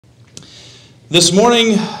This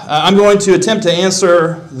morning, I'm going to attempt to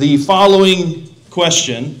answer the following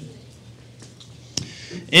question.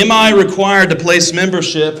 Am I required to place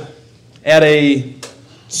membership at a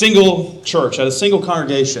single church, at a single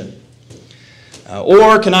congregation?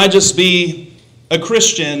 Or can I just be a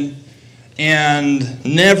Christian and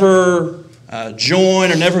never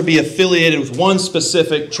join or never be affiliated with one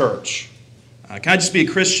specific church? Can I just be a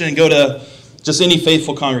Christian and go to just any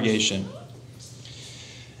faithful congregation?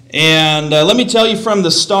 And let me tell you from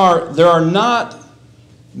the start, there are not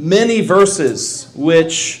many verses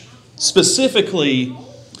which specifically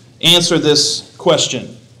answer this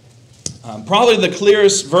question. Probably the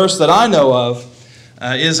clearest verse that I know of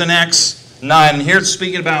is in Acts 9. And here it's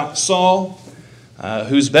speaking about Saul,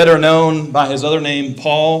 who's better known by his other name,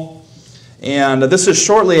 Paul. And this is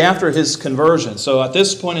shortly after his conversion. So at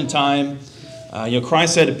this point in time,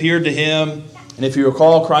 Christ had appeared to him. And if you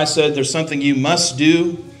recall, Christ said, there's something you must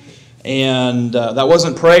do. And that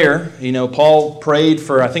wasn't prayer. Paul prayed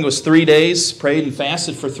for, I think it was 3 days, prayed and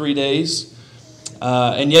fasted for 3 days.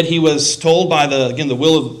 And yet he was told by the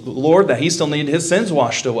will of the Lord that he still needed his sins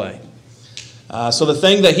washed away. So the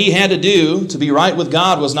thing that he had to do to be right with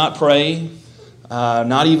God was not pray,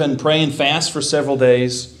 not even pray and fast for several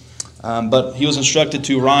days. But he was instructed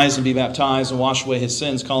to rise and be baptized and wash away his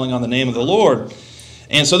sins, calling on the name of the Lord.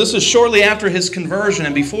 And so this is shortly after his conversion.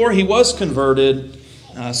 And before he was converted,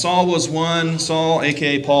 Saul,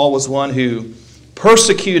 a.k.a. Paul, was one who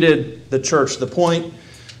persecuted the church to the point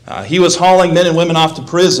he was hauling men and women off to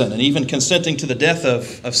prison and even consenting to the death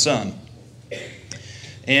of some.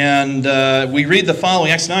 And we read the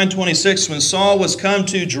following, Acts 9:26, when Saul was come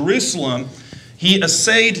to Jerusalem, he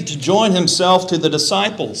essayed to join himself to the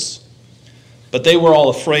disciples, but they were all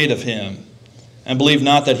afraid of him and believed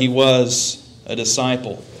not that he was a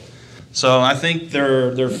disciple. So I think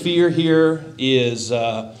their fear here is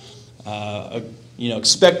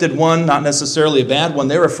expected one, not necessarily a bad one.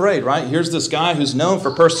 They're afraid, right? Here's this guy who's known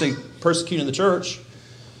for persecuting the church,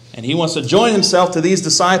 and he wants to join himself to these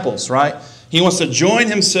disciples, right? He wants to join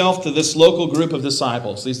himself to this local group of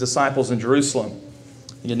disciples, these disciples in Jerusalem.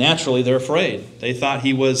 And naturally, they're afraid. They thought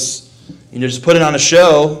he was, just putting on a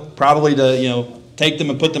show, probably to, take them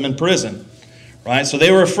and put them in prison, right? So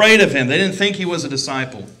they were afraid of him. They didn't think he was a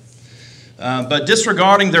disciple. But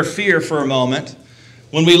disregarding their fear for a moment,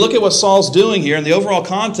 when we look at what Saul's doing here in the overall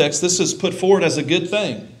context, this is put forward as a good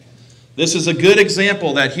thing. This is a good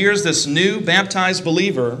example that here's this new baptized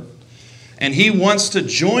believer, and he wants to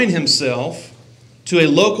join himself to a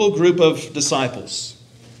local group of disciples.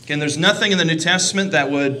 Again, there's nothing in the New Testament that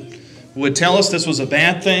would tell us this was a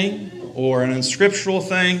bad thing or an unscriptural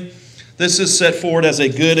thing. This is set forward as a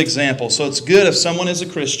good example. So it's good if someone is a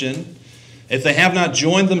Christian, if they have not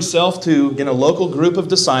joined themselves to a local group of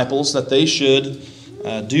disciples, that they should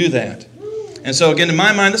do that. And so again, in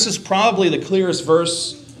my mind, this is probably the clearest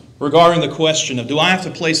verse regarding the question of, do I have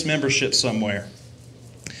to place membership somewhere?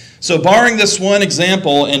 So barring this one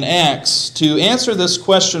example in Acts, to answer this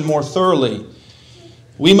question more thoroughly,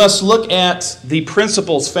 we must look at the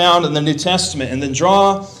principles found in the New Testament and then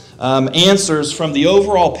draw answers from the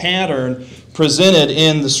overall pattern presented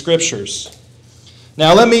in the Scriptures.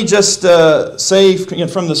 Now, let me just say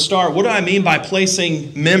from the start, what do I mean by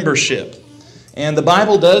placing membership? And the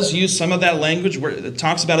Bible does use some of that language where it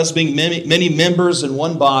talks about us being many members in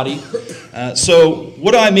one body. So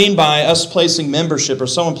what do I mean by us placing membership or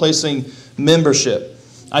someone placing membership?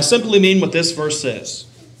 I simply mean what this verse says,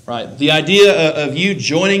 right? The idea of you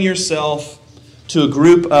joining yourself to a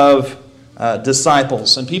group of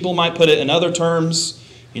disciples. And people might put it in other terms,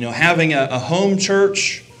 having a home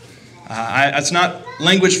church. It's not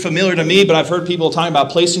language familiar to me, but I've heard people talking about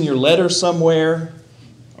placing your letter somewhere.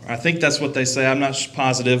 I think that's what they say. I'm not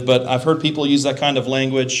positive, but I've heard people use that kind of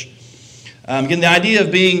language. Again, the idea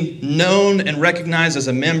of being known and recognized as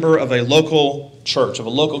a member of a local church, of a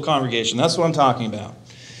local congregation. That's what I'm talking about.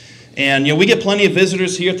 And we get plenty of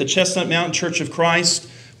visitors here at the Chestnut Mountain Church of Christ,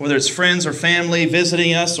 whether it's friends or family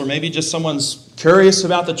visiting us, or maybe just someone's curious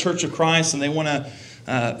about the Church of Christ and they want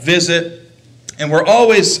to visit. And we're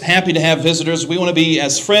always happy to have visitors. We want to be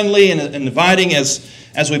as friendly and inviting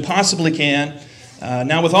as we possibly can.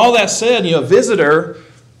 Now, with all that said, a visitor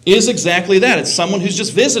is exactly that. It's someone who's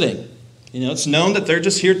just visiting. It's known that they're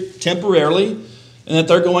just here temporarily and that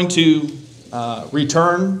they're going to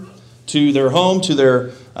return to their home, to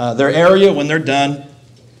their area when they're done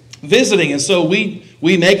visiting. And so we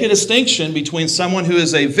make a distinction between someone who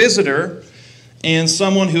is a visitor and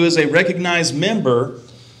someone who is a recognized member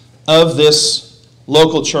of this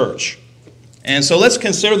local church. And so let's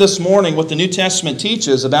consider this morning what the New Testament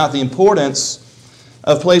teaches about the importance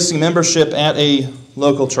of placing membership at a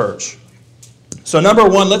local church. So number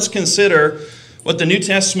one, let's consider what the New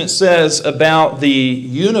Testament says about the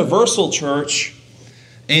universal church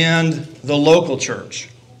and the local church.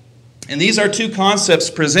 And these are two concepts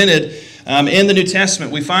presented in the New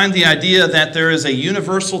Testament. We find the idea that there is a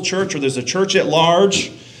universal church, or there's a church at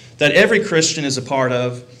large that every Christian is a part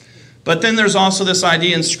of. But then there's also this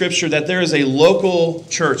idea in Scripture that there is a local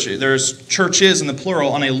church. There's churches in the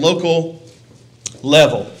plural on a local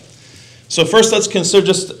level. So first let's consider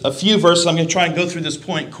just a few verses. I'm going to try and go through this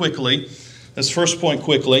point quickly. This first point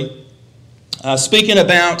quickly. Speaking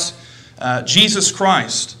about Jesus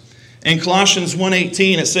Christ. In Colossians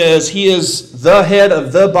 1:18 it says, He is the head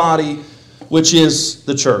of the body, which is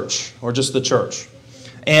the church, or just the church.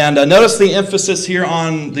 And notice the emphasis here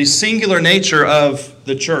on the singular nature of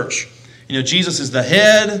the church. You know, Jesus is the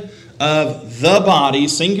head of the body,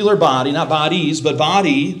 singular body, not bodies, but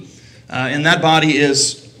body. And that body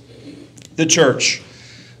is the church.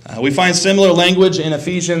 We find similar language in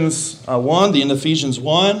Ephesians 1, the end of Ephesians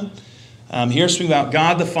 1. Here speaking about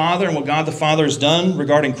God the Father and what God the Father has done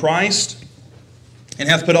regarding Christ. And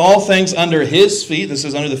hath put all things under His feet. This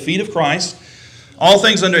is under the feet of Christ. All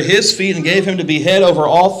things under His feet, and gave Him to be head over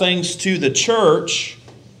all things to the church,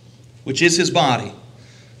 which is His body,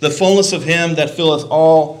 the fullness of Him that filleth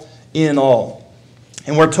all in all.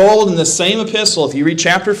 And we're told in the same epistle, if you read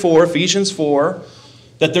chapter 4, Ephesians 4,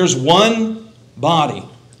 that there's one body.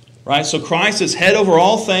 Right? So Christ is head over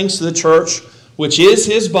all things to the church, which is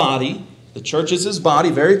His body. The church is His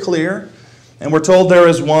body, very clear. And we're told there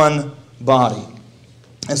is one body.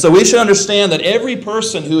 And so we should understand that every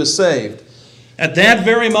person who is saved, at that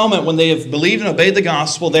very moment when they have believed and obeyed the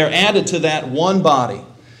gospel, they're added to that one body.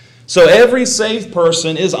 So every saved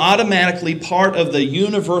person is automatically part of the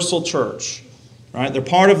universal church. Right? They're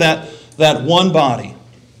part of that one body.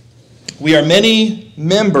 We are many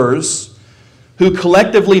members who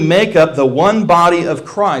collectively make up the one body of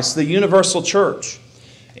Christ, the universal church.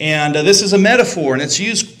 And this is a metaphor, and it's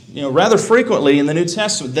used rather frequently in the New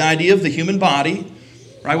Testament, the idea of the human body.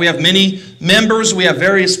 Right? We have many members, we have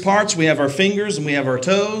various parts, we have our fingers, and we have our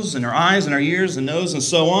toes, and our eyes, and our ears, and nose, and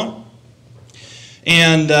so on.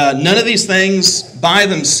 And none of these things by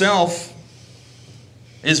themselves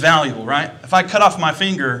is valuable, right? If I cut off my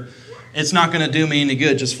finger, it's not going to do me any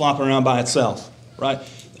good just flopping around by itself, right?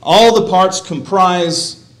 All the parts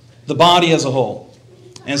comprise the body as a whole.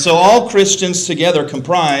 And so all Christians together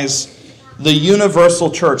comprise the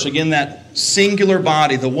universal church. Again, that singular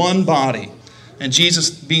body, the one body. And Jesus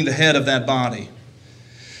being the head of that body.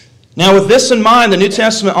 Now with this in mind, the New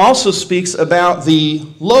Testament also speaks about the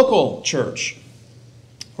local church.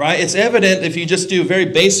 Right? It's evident if you just do a very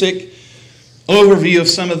basic overview of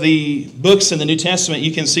some of the books in the New Testament,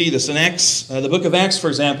 you can see this. In Acts, the book of Acts, for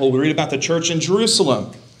example, we read about the church in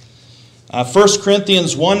Jerusalem. 1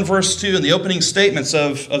 Corinthians 1 verse 2 in the opening statements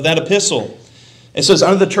of that epistle. It says,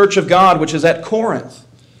 under the church of God, which is at Corinth.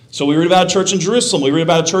 So we read about a church in Jerusalem. We read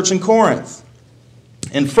about a church in Corinth.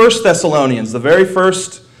 In 1 Thessalonians, the very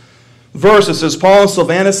first verse, it says, Paul and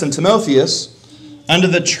Silvanus and Timotheus, under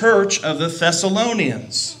the church of the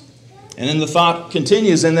Thessalonians. And then the thought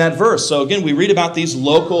continues in that verse. So again, we read about these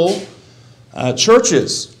local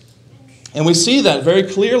churches. And we see that very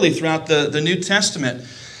clearly throughout the New Testament.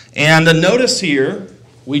 And notice here,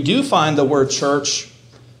 we do find the word church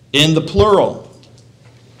in the plural.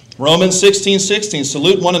 Romans 16:16,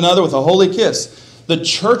 salute one another with a holy kiss. The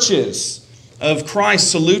churches of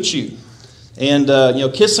Christ salute you. And,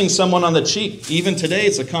 kissing someone on the cheek, even today,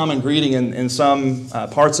 it's a common greeting in some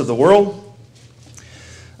parts of the world.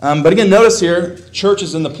 But again, notice here, church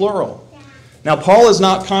is in the plural. Now, Paul is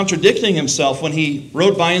not contradicting himself when he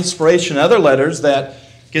wrote by inspiration other letters that,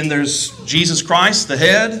 again, there's Jesus Christ, the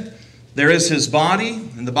head, there is His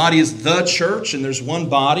body, and the body is the church, and there's one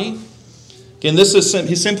body. Again,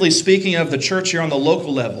 he's simply speaking of the church here on the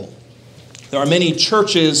local level. There are many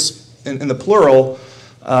churches in the plural,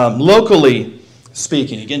 locally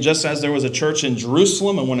speaking. Again, just as there was a church in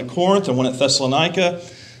Jerusalem, and one at Corinth, and one at Thessalonica,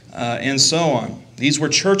 and so on. These were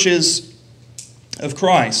churches of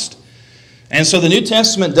Christ. And so the New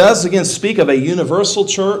Testament does, again, speak of a universal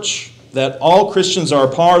church that all Christians are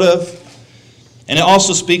a part of. And it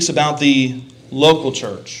also speaks about the local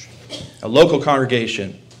church, a local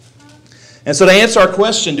congregation. And so to answer our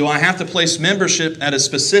question, do I have to place membership at a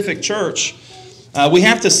specific church? We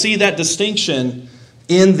have to see that distinction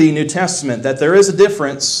in the New Testament, that there is a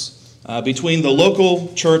difference between the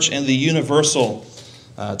local church and the universal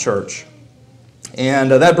church.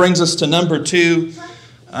 And that brings us to number 2.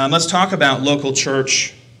 Let's talk about local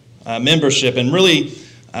church membership. And really,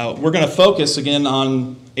 we're going to focus again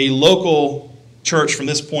on a local church from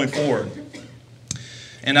this point forward.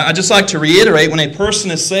 And I'd just like to reiterate, when a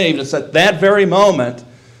person is saved, it's at that very moment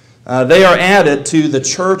they are added to the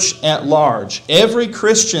church at large. Every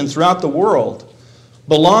Christian throughout the world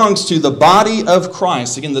belongs to the body of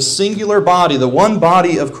Christ. Again, the singular body, the one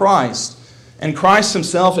body of Christ. And Christ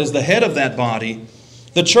himself is the head of that body,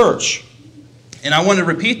 the church. And I want to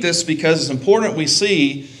repeat this because it's important we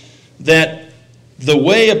see that the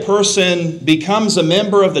way a person becomes a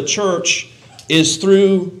member of the church is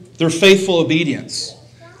through their faithful obedience.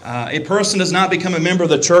 A person does not become a member of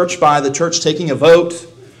the church by the church taking a vote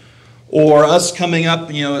or us coming up,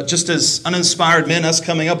 just as uninspired men, us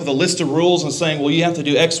coming up with a list of rules and saying, well, you have to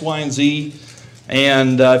do X, Y, and Z.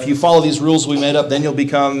 And if you follow these rules we made up, then you'll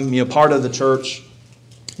become part of the church.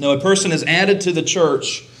 No, a person is added to the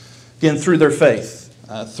church, again, through their faith,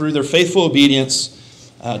 through their faithful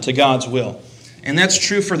obedience to God's will. And that's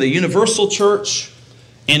true for the universal church.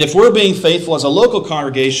 And if we're being faithful as a local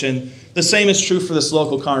congregation, the same is true for this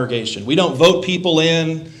local congregation. We don't vote people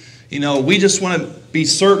in. We just want to be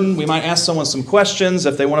certain. We might ask someone some questions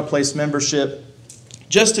if they want to place membership,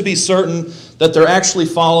 just to be certain that they're actually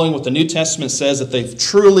following what the New Testament says, that they've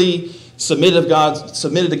truly submitted to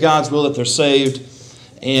God's will, that they're saved,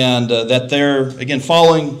 and that they're, again,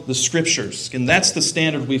 following the Scriptures. And that's the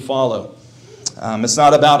standard we follow. It's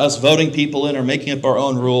not about us voting people in or making up our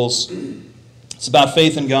own rules. It's about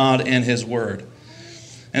faith in God and His Word.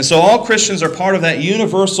 And so all Christians are part of that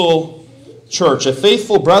universal church. A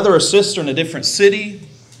faithful brother or sister in a different city,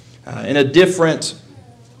 in a different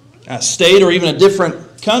state, or even a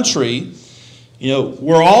different country,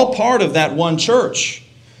 we're all part of that one church.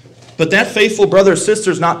 But that faithful brother or sister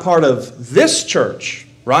is not part of this church,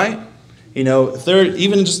 right? If they're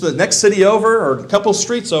even just the next city over or a couple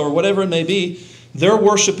streets over, whatever it may be, they're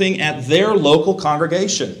worshiping at their local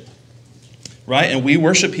congregation, right? And we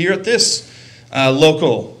worship here at this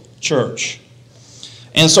local church.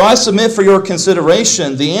 And so I submit for your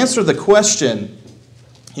consideration the answer to the question,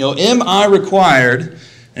 am I required,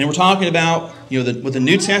 and we're talking about what the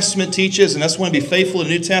New Testament teaches, and that's when to be faithful to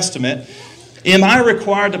the New Testament, am I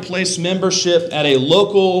required to place membership at a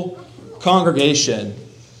local congregation,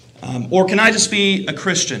 or can I just be a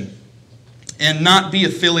Christian and not be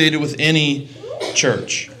affiliated with any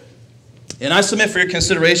church? And I submit for your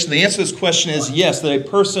consideration the answer to this question is yes, that a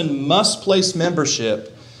person must place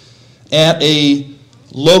membership at a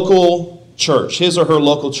local church, his or her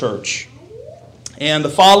local church. And the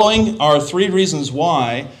following are 3 reasons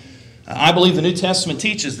why I believe the New Testament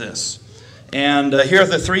teaches this. And here are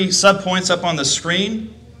the 3 subpoints up on the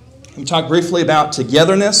screen. We'll talk briefly about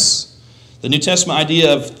togetherness, the New Testament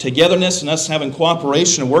idea of togetherness and us having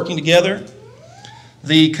cooperation and working together,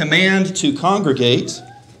 the command to congregate,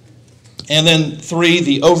 and then 3,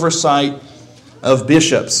 the oversight of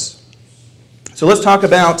bishops. So let's talk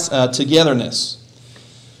about togetherness.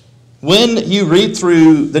 When you read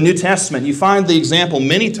through the New Testament, you find the example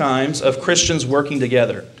many times of Christians working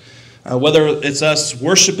together. Whether it's us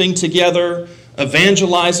worshiping together,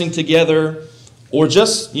 evangelizing together, or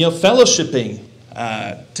just fellowshipping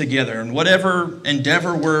together in whatever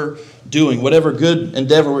endeavor we're doing, whatever good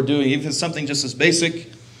endeavor we're doing, even something just as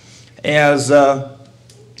basic as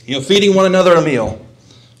feeding one another a meal.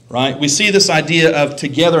 Right? We see this idea of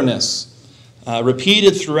togetherness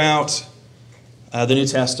repeated throughout the New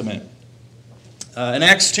Testament. In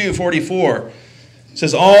Acts 2:44, it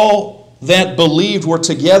says, all that believed were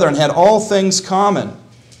together and had all things common.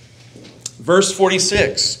 Verse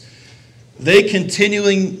 46, they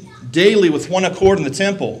continuing daily with one accord in the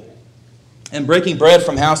temple, and breaking bread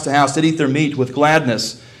from house to house, did eat their meat with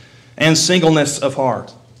gladness and singleness of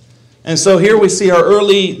heart. And so here we see our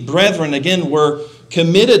early brethren, again, were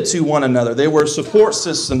committed to one another. They were a support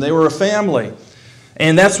system. They were a family.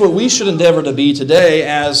 And that's what we should endeavor to be today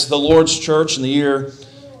as the Lord's church in the year,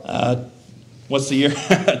 what's the year?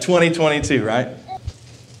 2022, right?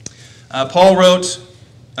 Paul wrote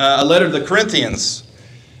a letter to the Corinthians.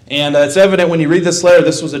 And it's evident when you read this letter,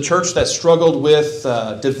 this was a church that struggled with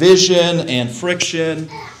division and friction.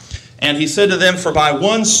 And he said to them, for by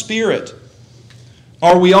one Spirit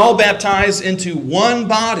are we all baptized into one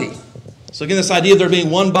body. So again, this idea of there being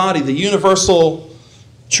one body, the universal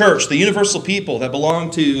church, the universal people that belong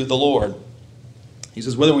to the Lord. He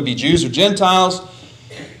says, whether we be Jews or Gentiles,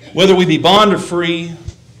 whether we be bond or free,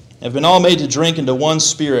 have been all made to drink into one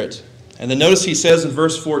Spirit. And then notice he says in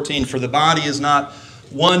verse 14, for the body is not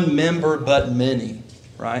one member but many.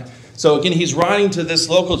 Right? So again, he's writing to this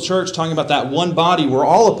local church talking about that one body we're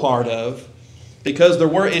all a part of, because there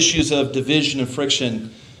were issues of division and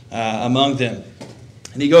friction among them.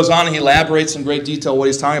 And he goes on and he elaborates in great detail what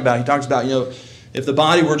he's talking about. He talks about, if the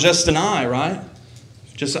body were just an eye, right?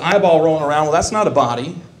 just an eyeball rolling around, well, that's not a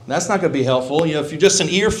body. That's not going to be helpful. You know, if you're just an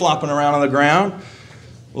ear flopping around on the ground,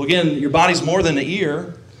 well, again, your body's more than an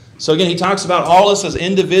ear. So again, he talks about all of us as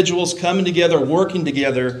individuals coming together, working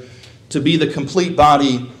together to be the complete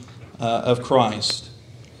body of Christ.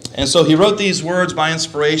 And so he wrote these words by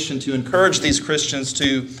inspiration to encourage these Christians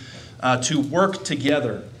to work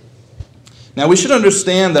together. Now, we should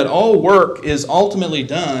understand that all work is ultimately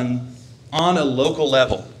done on a local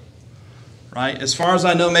level, right? As far as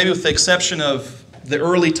I know, maybe with the exception of the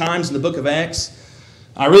early times in the book of Acts,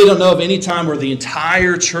 I really don't know of any time where the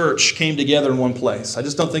entire church came together in one place. I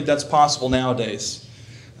just don't think that's possible nowadays,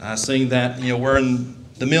 seeing that we're in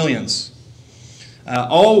the millions.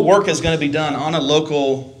 All work is going to be done on a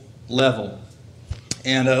local level.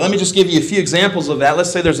 And let me just give you a few examples of that.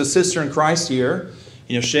 Let's say there's a sister in Christ here.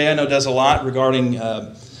 Shay, I know, does a lot regarding,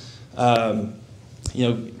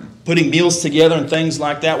 putting meals together and things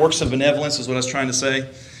like that. Works of benevolence is what I was trying to say.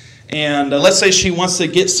 And let's say she wants to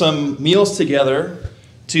get some meals together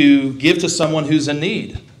to give to someone who's in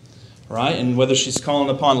need, right? And whether she's calling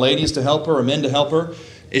upon ladies to help her or men to help her,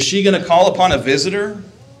 is she going to call upon a visitor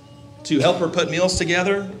to help her put meals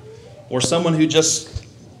together, or someone who just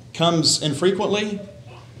comes infrequently?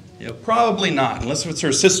 Probably not, unless it's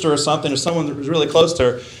her sister or something, or someone who's really close to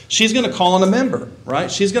her. She's going to call on a member, right?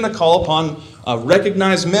 She's going to call upon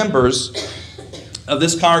recognized members of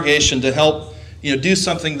this congregation to help, do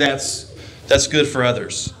something that's good for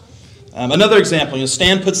others. Another example,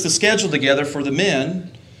 Stan puts the schedule together for the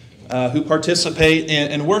men who participate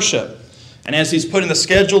in worship. And as he's putting the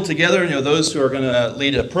schedule together, those who are going to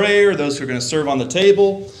lead a prayer, those who are going to serve on the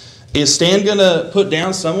table, is Stan going to put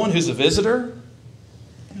down someone who's a visitor?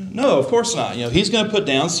 No, of course not. He's going to put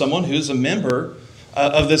down someone who's a member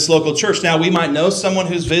of this local church. Now, we might know someone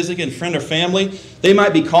who's visiting, a friend or family. They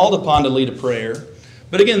might be called upon to lead a prayer.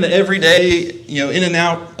 But again, the everyday, in and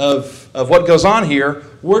out of what goes on here,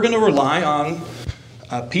 we're going to rely on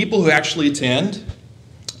people who actually attend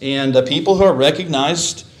and people who are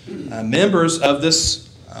recognized members of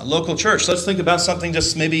this local church. Let's think about something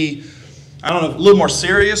just maybe, a little more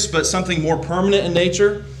serious, but something more permanent in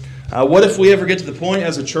nature. What if we ever get to the point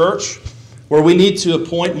as a church where we need to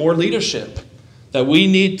appoint more leadership? That we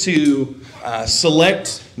need to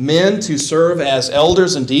select men to serve as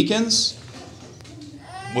elders and deacons?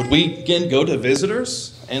 Would we, again, go to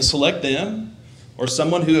visitors and select them? Or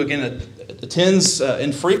someone who, again, attends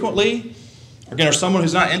infrequently? Or, again, or someone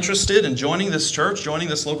who's not interested in joining this church, joining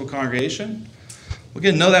this local congregation?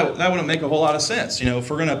 Again, no, that wouldn't make a whole lot of sense. If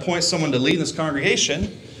we're going to appoint someone to lead this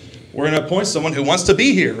congregation, we're going to appoint someone who wants to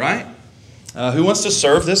be here, right? Who wants to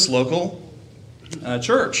serve this local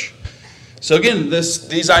church. So again,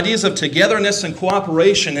 these ideas of togetherness and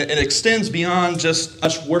cooperation, it extends beyond just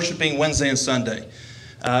us worshiping Wednesday and Sunday.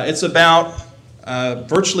 It's about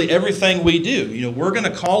virtually everything we do. We're going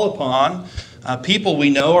to call upon people we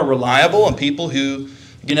know are reliable and people who,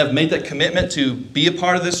 again, have made that commitment to be a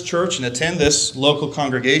part of this church and attend this local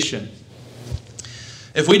congregation.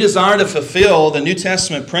 If we desire to fulfill the New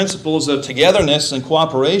Testament principles of togetherness and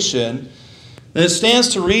cooperation, then it stands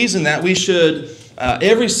to reason that we should,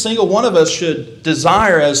 every single one of us should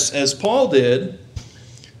desire, as Paul did,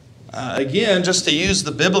 again, just to use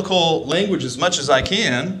the biblical language as much as I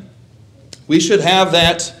can, we should have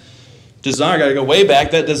that desire, got to go way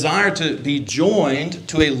back, that desire to be joined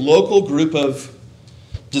to a local group of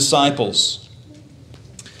disciples.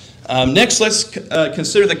 Next, let's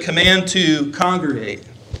consider the command to congregate.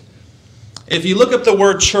 If you look up the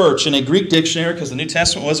word church in a Greek dictionary, because the New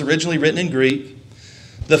Testament was originally written in Greek,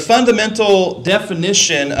 the fundamental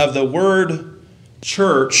definition of the word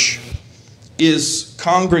church is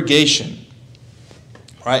congregation.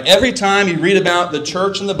 Right? Every time you read about the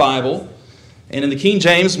church in the Bible, and in the King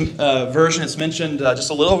James Version it's mentioned just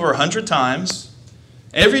a little over 100 times,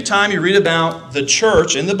 every time you read about the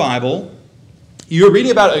church in the Bible, you're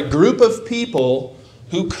reading about a group of people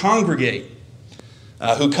who congregate,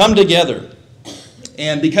 who come together.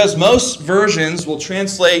 And because most versions will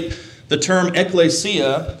translate the term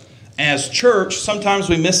ecclesia as church, sometimes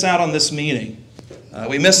we miss out on this meaning.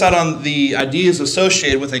 We miss out on the ideas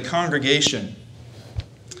associated with a congregation.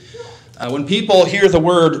 When people hear the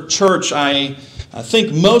word church, I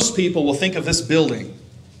think most people will think of this building,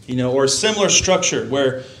 or a similar structure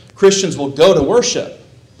where Christians will go to worship.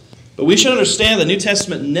 But we should understand the New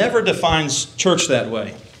Testament never defines church that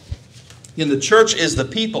way. Again, the church is the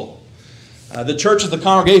people. The church is the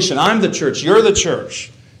congregation. I'm the church. You're the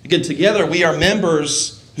church. Again, together we are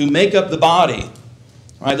members who make up the body.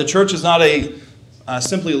 Right? The church is not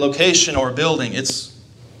simply a location or a building. It's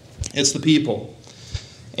the people.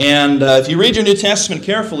 And if you read your New Testament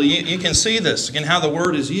carefully, you can see this, again, how the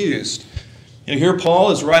word is used. Here Paul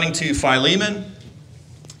is writing to Philemon,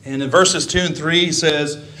 and in verses 2 and 3 he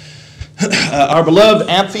says, our beloved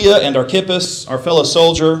Apphia and Archippus, our fellow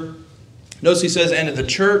soldier. Notice he says, and to the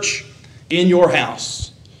church in your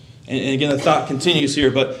house. And again, the thought continues here.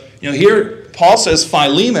 But here Paul says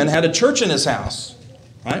Philemon had a church in his house.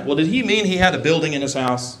 Right? Well, did he mean he had a building in his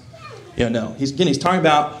house? No. He's talking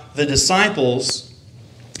about the disciples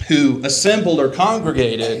who assembled or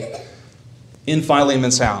congregated in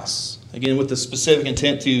Philemon's house. Again, with the specific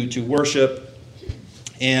intent to worship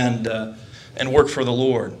and work for the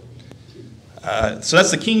Lord. So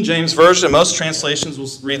that's the King James Version. Most translations will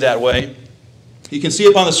read that way. You can see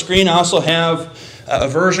up on the screen, I also have a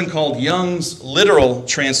version called Young's Literal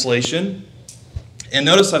Translation. And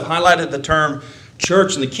notice I've highlighted the term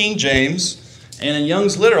church in the King James. And in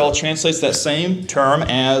Young's Literal, it translates that same term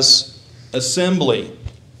as assembly.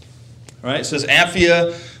 Right? It says,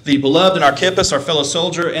 Apphia, the beloved, and Archippus, our fellow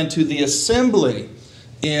soldier, and to the assembly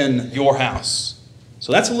in your house.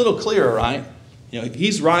 So that's a little clearer, right?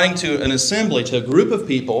 He's writing to an assembly, to a group of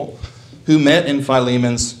people who met in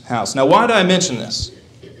Philemon's house. Now, why do I mention this?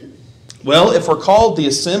 Well, if we're called the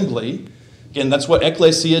assembly, again, that's what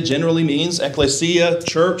ecclesia generally means. Ecclesia,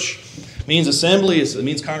 church, means assembly, it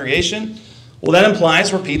means congregation. Well, that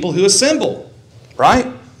implies we're people who assemble, right?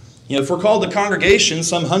 If we're called the congregation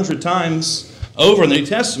some 100 times over in the New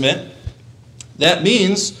Testament, that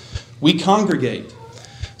means we congregate.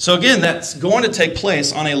 So again, that's going to take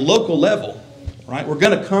place on a local level. Right? We're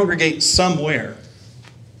going to congregate somewhere.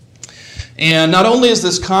 And not only is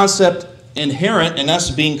this concept inherent in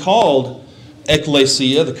us being called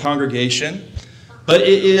ecclesia, the congregation, but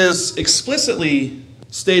it is explicitly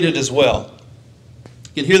stated as well.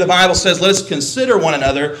 You can hear the Bible says, let us consider one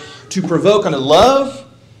another to provoke unto love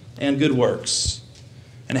and good works.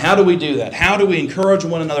 And how do we do that? How do we encourage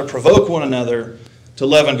one another, provoke one another to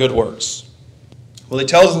love and good works? Well, he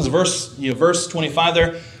tells us in verse 25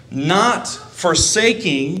 there, not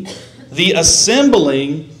forsaking the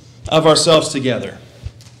assembling of ourselves together,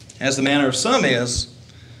 as the manner of some is,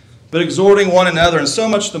 but exhorting one another, and so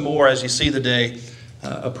much the more as you see the day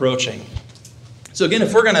approaching. So again,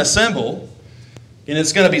 if we're going to assemble, and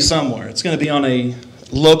it's going to be somewhere. It's going to be on a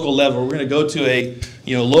local level. We're going to go to a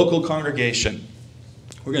local congregation.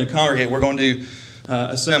 We're going to congregate. We're going to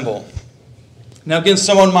assemble. Now again,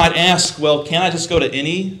 someone might ask, well, can I just go to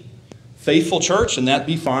any faithful church and that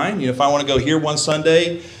be fine? If I want to go here one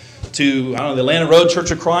Sunday to, the Atlanta Road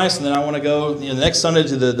Church of Christ, and then I want to go the next Sunday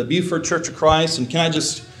to the Buford Church of Christ, and can I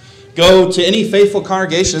just go to any faithful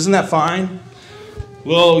congregation? Isn't that fine?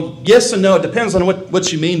 Well, yes and no. It depends on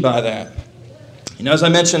what you mean by that. As I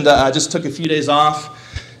mentioned, I just took a few days off,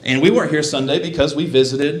 and we weren't here Sunday because we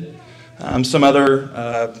visited some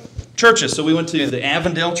other churches. So we went to the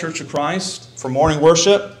Avondale Church of Christ for morning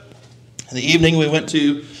worship. In the evening, we went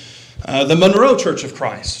to the Monroe Church of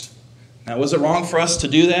Christ. Now, was it wrong for us to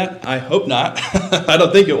do that? I hope not. I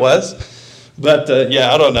don't think it was. But,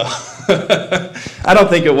 I don't know. I don't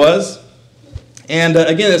think it was. And,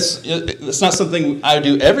 again, it's not something I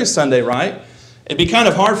do every Sunday, right? It'd be kind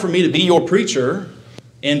of hard for me to be your preacher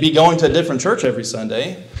and be going to a different church every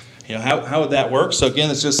Sunday. How would that work? So,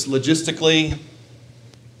 again, it's just logistically,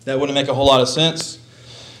 that wouldn't make a whole lot of sense.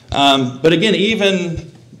 But, again,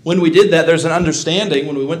 even when we did that, there's an understanding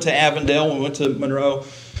when we went to Avondale, when we went to Monroe,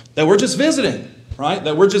 that we're just visiting, right?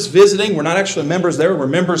 That we're just visiting. We're not actually members there. We're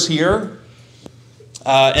members here.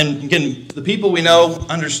 And again, the people we know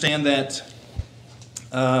understand that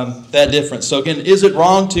difference. So again, is it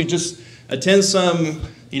wrong to just attend some,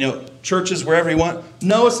 churches wherever you want?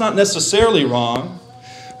 No, it's not necessarily wrong.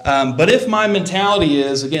 But if my mentality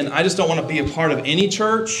is, again, I just don't want to be a part of any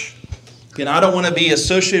church. Again, I don't want to be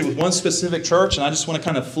associated with one specific church, and I just want to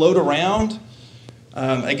kind of float around.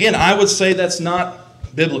 Again, I would say that's not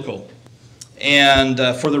biblical. And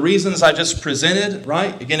for the reasons I just presented,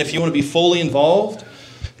 right? Again, if you want to be fully involved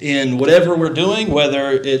in whatever we're doing,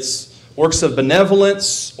 whether it's works of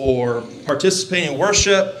benevolence or participating in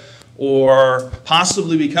worship or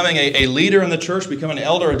possibly becoming a leader in the church, becoming an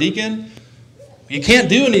elder or deacon, you can't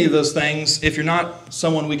do any of those things if you're not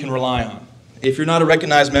someone we can rely on. If you're not a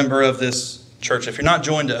recognized member of this church, if you're not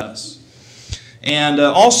joined to us. And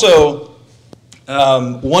also,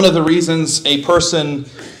 one of the reasons a person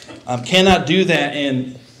cannot do that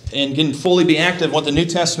and can fully be active, what the New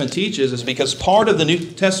Testament teaches, is because part of the New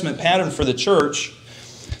Testament pattern for the church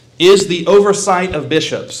is the oversight of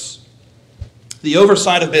bishops. The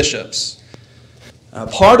oversight of bishops.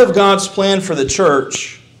 Part of God's plan for the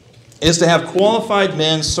church is to have qualified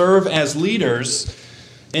men serve as leaders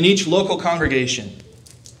in each local congregation.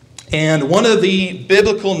 And one of the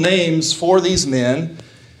biblical names for these men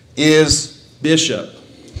is bishop.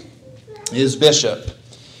 Literally,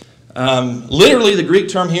 the Greek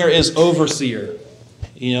term here is overseer.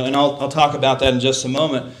 And I'll talk about that in just a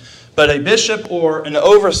moment. But a bishop or an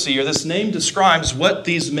overseer, this name describes what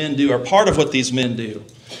these men do, or part of what these men do,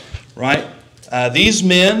 right? These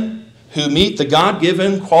men who meet the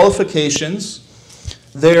God-given qualifications,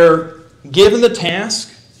 they're given the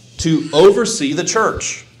task to oversee the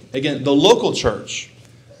church. Again, the local church.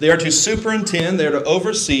 They are to superintend, they are to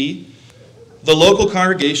oversee the local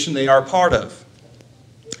congregation they are part of.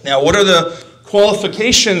 Now, what are the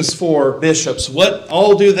qualifications for bishops? What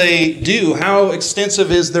all do they do? How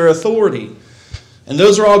extensive is their authority? And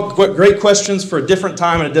those are all great questions for a different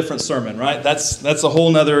time and a different sermon, right? That's a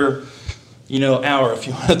whole nother, hour if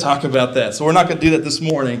you want to talk about that. So we're not going to do that this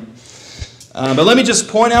morning. But let me just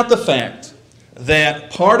point out the fact that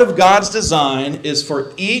part of God's design is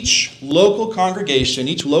for each local congregation,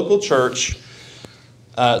 each local church,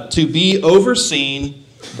 to be overseen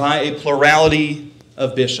by a plurality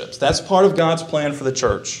of bishops. That's part of God's plan for the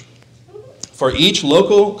church. For each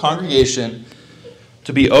local congregation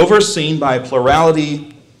to be overseen by a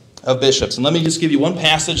plurality of bishops. And let me just give you one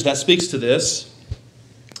passage that speaks to this.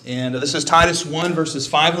 And this is Titus 1, verses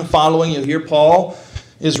 5 and following. You'll hear Paul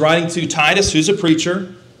is writing to Titus, who's a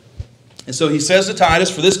preacher. And so he says to Titus,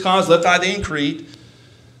 "For this cause left I thee in Crete,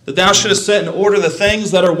 that thou shouldest set in order the things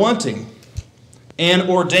that are wanting, and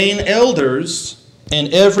ordain elders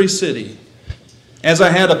in every city, as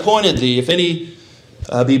I had appointed thee, if any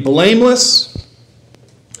be blameless,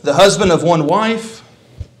 the husband of one wife,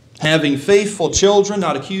 having faithful children,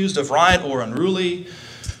 not accused of riot or unruly.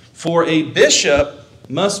 For a bishop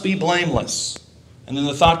must be blameless." And then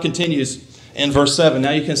the thought continues in verse 7.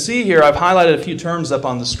 Now you can see here I've highlighted a few terms up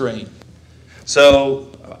on the screen. So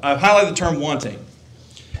I've highlighted the term wanting.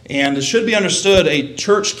 And it should be understood a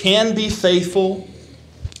church can be faithful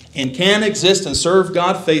and can exist and serve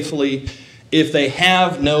God faithfully if they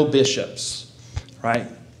have no bishops, right?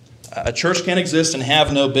 A church can exist and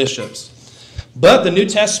have no bishops. But the New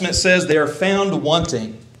Testament says they are found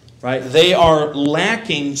wanting, right? They are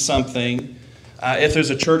lacking something if there's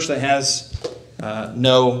a church that has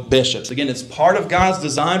no bishops. Again, it's part of God's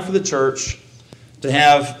design for the church to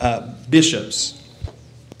have bishops.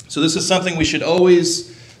 So this is something we should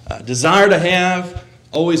always desire to have,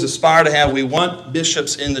 always aspire to have. We want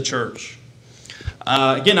bishops in the church.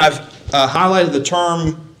 Again, I've highlighted the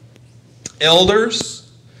term elders,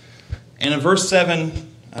 and in verse 7,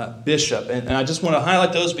 bishop. And I just want to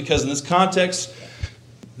highlight those because in this context,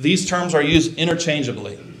 these terms are used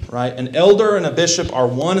interchangeably, right? An elder and a bishop are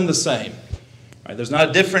one and the same. Right? There's not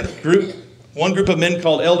a different group, one group of men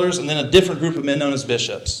called elders, and then a different group of men known as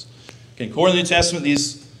bishops. Okay, according to the New Testament,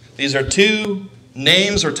 these are two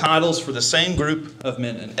names or titles for the same group of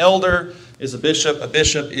men. An elder is a bishop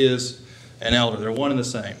is an elder. They're one and the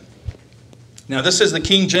same. Now, this is the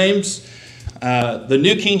King James. The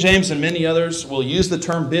New King James and many others will use the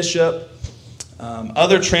term bishop.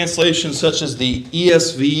 Other translations, such as the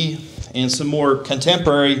ESV and some more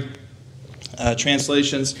contemporary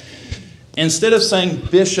translations, instead of saying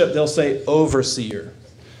bishop, they'll say overseer.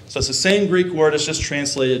 So it's the same Greek word, it's just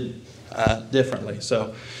translated differently.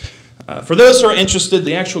 So for those who are interested,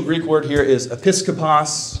 the actual Greek word here is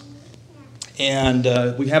episkopos,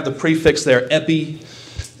 and we have the prefix there, epi.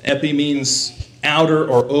 Epi means outer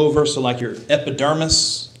or over, so like your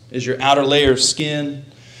epidermis is your outer layer of skin.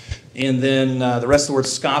 And then the rest of the word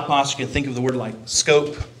skopos, you can think of the word like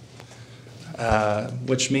scope,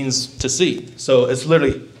 which means to see. So it's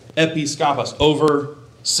literally episkopos,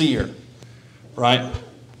 overseer, right?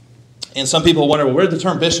 And some people wonder, well, where did the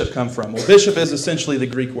term bishop come from? Well, bishop is essentially the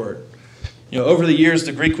Greek word. Over the years,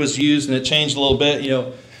 the Greek was used and it changed a little bit.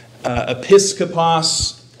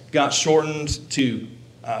 Episkopos got shortened to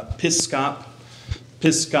piskop,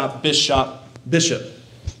 bishop.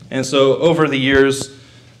 And so over the years,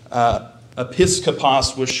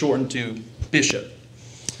 episkopos was shortened to bishop.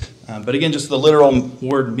 But again, just the literal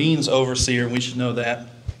word means overseer, and we should know that.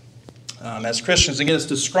 As Christians, again, it's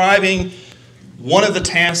describing one of the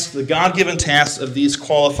tasks, the God-given tasks of these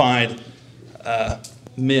qualified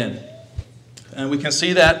men. And we can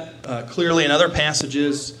see that clearly in other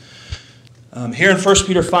passages. Here in 1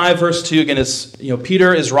 Peter 5, verse 2, again,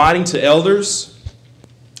 Peter is writing to elders,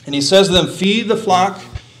 and he says to them, "Feed the flock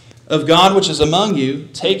of God which is among you,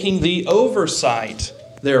 taking the oversight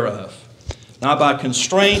thereof, not by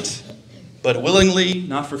constraint, but willingly,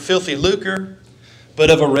 not for filthy lucre, but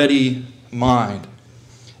of a ready mind."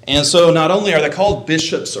 And so not only are they called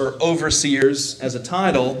bishops or overseers as a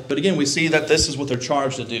title, but again, we see that this is what they're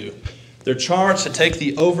charged to do. They are to feed the flock of God. They are to They're charged to take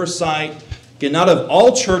the oversight, again, not of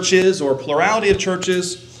all churches or plurality of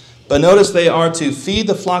churches, but notice they are to feed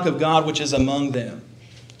the flock of God which is among them.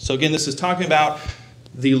 So again, this is talking about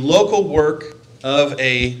the local work of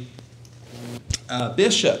a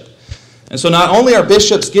bishop. And so not only are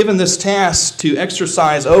bishops given this task to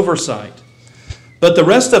exercise oversight, but the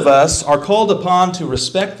rest of us are called upon to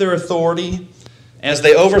respect their authority as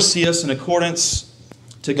they oversee us in accordance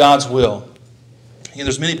to God's will. And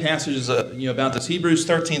there's many passages about this. Hebrews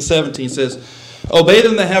 13:17 says, "Obey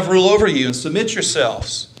them that have rule over you, and submit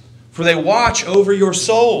yourselves, for they watch over your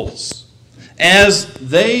souls, as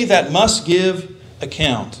they that must give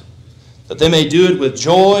account, that they may do it with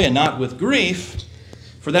joy and not with grief,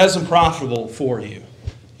 for that is unprofitable for you."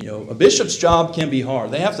 A bishop's job can be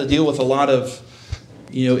hard. They have to deal with a lot of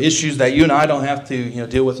issues that you and I don't have to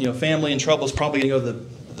deal with. Family and trouble is probably going to go to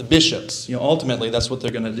the bishops. Ultimately, that's what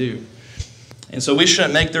they're going to do. And so we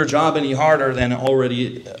shouldn't make their job any harder than it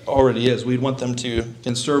already is. We'd want them to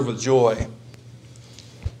can serve with joy.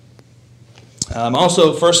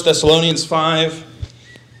 Also, 1 Thessalonians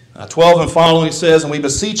 5:12 and following says, "And we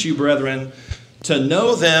beseech you, brethren, to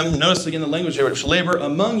know them," notice again the language here, "which labor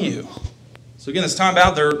among you." So again, it's talking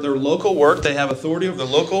about their local work. They have authority over the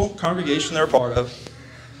local congregation they're a part of.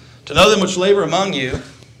 "To know them which labor among you,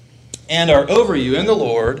 and are over you in the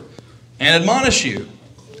Lord, and admonish you."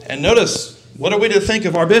 And notice, what are we to think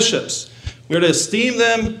of our bishops? We're to esteem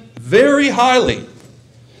them very highly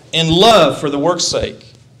in love for the work's sake,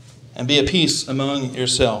 and be at peace among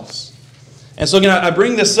yourselves. And so again, I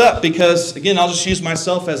bring this up because, again, I'll just use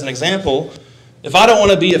myself as an example. If I don't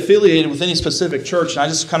want to be affiliated with any specific church, and I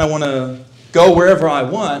just kind of want to go wherever I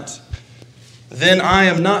want, then I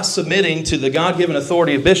am not submitting to the God-given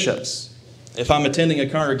authority of bishops if I'm attending a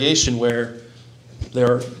congregation where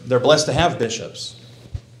they're blessed to have bishops.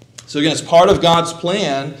 So again, it's part of God's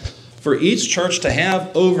plan for each church to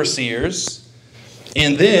have overseers.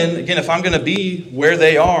 And then, again, if I'm going to be where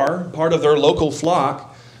they are, part of their local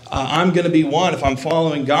flock, I'm going to be one. If I'm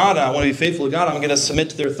following God, I want to be faithful to God, I'm going to submit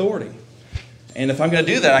to their authority. And if I'm going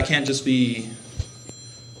to do that, I can't just be,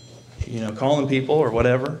 calling people or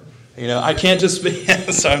whatever. I can't just be,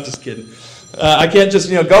 so I'm just kidding. I can't just,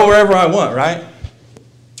 go wherever I want, right?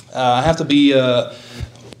 I have to be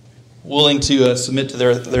willing to submit to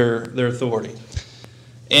their authority.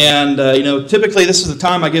 And, typically this is the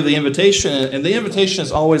time I give the invitation, and the invitation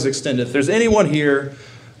is always extended. If there's anyone here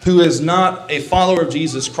who is not a follower of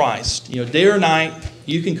Jesus Christ, day or night,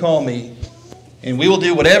 you can call me, and we will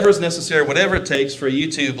do whatever is necessary, whatever it takes for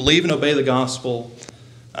you to believe and obey the gospel,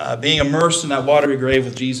 being immersed in that watery grave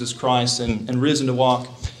with Jesus Christ and risen to walk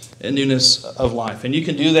in newness of life. And you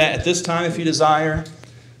can do that at this time if you desire.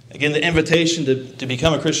 Again, the invitation to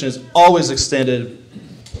become a Christian is always extended.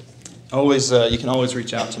 You can always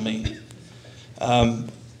reach out to me.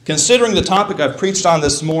 Considering the topic I've preached on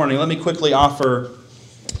this morning, let me quickly offer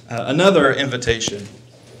another invitation.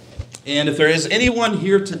 And if there is anyone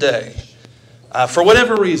here today, for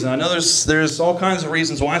whatever reason, I know there's all kinds of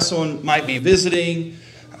reasons why someone might be visiting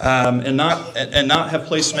and not have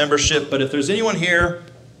place membership. But if there's anyone here,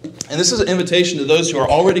 and this is an invitation to those who are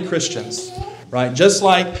already Christians, right? Just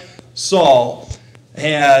like Saul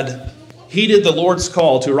had heeded the Lord's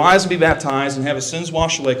call to arise and be baptized and have his sins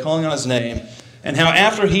washed away, calling on his name, and how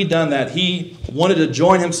after he'd done that, he wanted to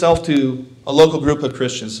join himself to a local group of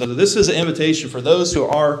Christians. So this is an invitation for those who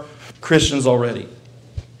are Christians already,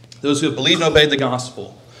 those who have believed and obeyed the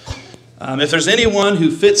gospel. If there's anyone who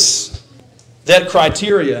fits that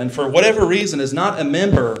criteria and for whatever reason is not a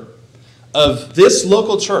member of this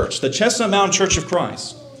local church, the Chestnut Mountain Church of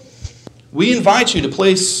Christ, we invite you to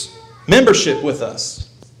place membership with us.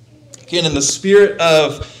 Again, in the spirit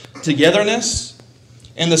of togetherness,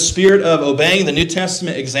 in the spirit of obeying the New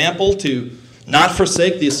Testament example to not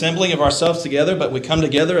forsake the assembling of ourselves together, but we come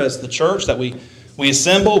together as the church, that we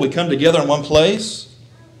assemble, we come together in one place.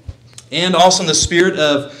 And also in the spirit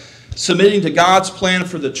of submitting to God's plan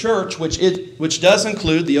for the church, which does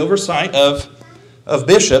include the oversight of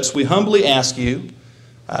bishops. We humbly ask you,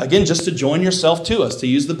 again, just to join yourself to us, to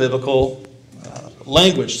use the biblical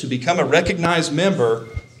language, to become a recognized member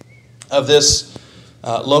of this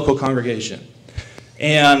local congregation.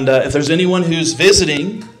 And if there's anyone who's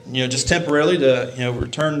visiting, just temporarily to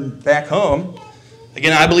return back home,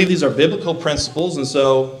 again, I believe these are biblical principles, and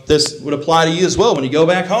so this would apply to you as well. When you go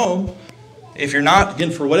back home, if you're not,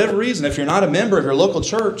 again, for whatever reason, if you're not a member of your local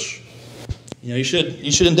church, you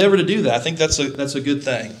should endeavor to do that. I think that's a good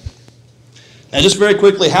thing. Now, just very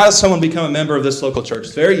quickly, how does someone become a member of this local church?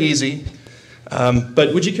 It's very easy.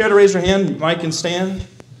 But would you care to raise your hand, Mike and Stan?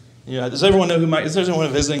 Does everyone know who Mike is? Is there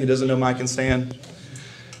anyone visiting who doesn't know Mike and Stan?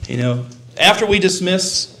 After we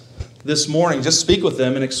dismiss this morning, just speak with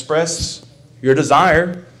them and express your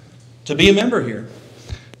desire to be a member here.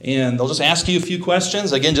 And they'll just ask you a few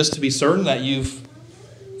questions, again, just to be certain that you've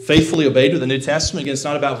faithfully obeyed with the New Testament. Again, it's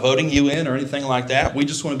not about voting you in or anything like that. We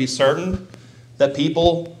just want to be certain that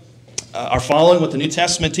people are following what the New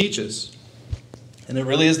Testament teaches. And it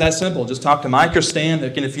really is that simple. Just talk to Mike or Stan.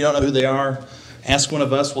 Again, if you don't know who they are, ask one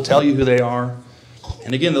of us. We'll tell you who they are.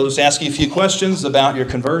 And again, they'll just ask you a few questions about your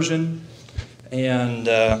conversion and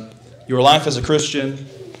your life as a Christian.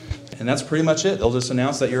 And that's pretty much it. They'll just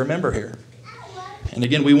announce that you're a member here. And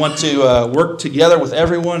again, we want to work together with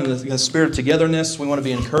everyone in the spirit of togetherness. We want to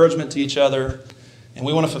be encouragement to each other. And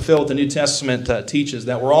we want to fulfill what the New Testament teaches,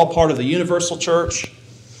 that we're all part of the universal church.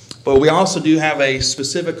 But we also do have a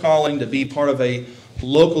specific calling to be part of a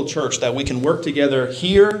local church, that we can work together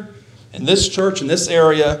here in this church, in this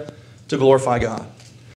area, to glorify God.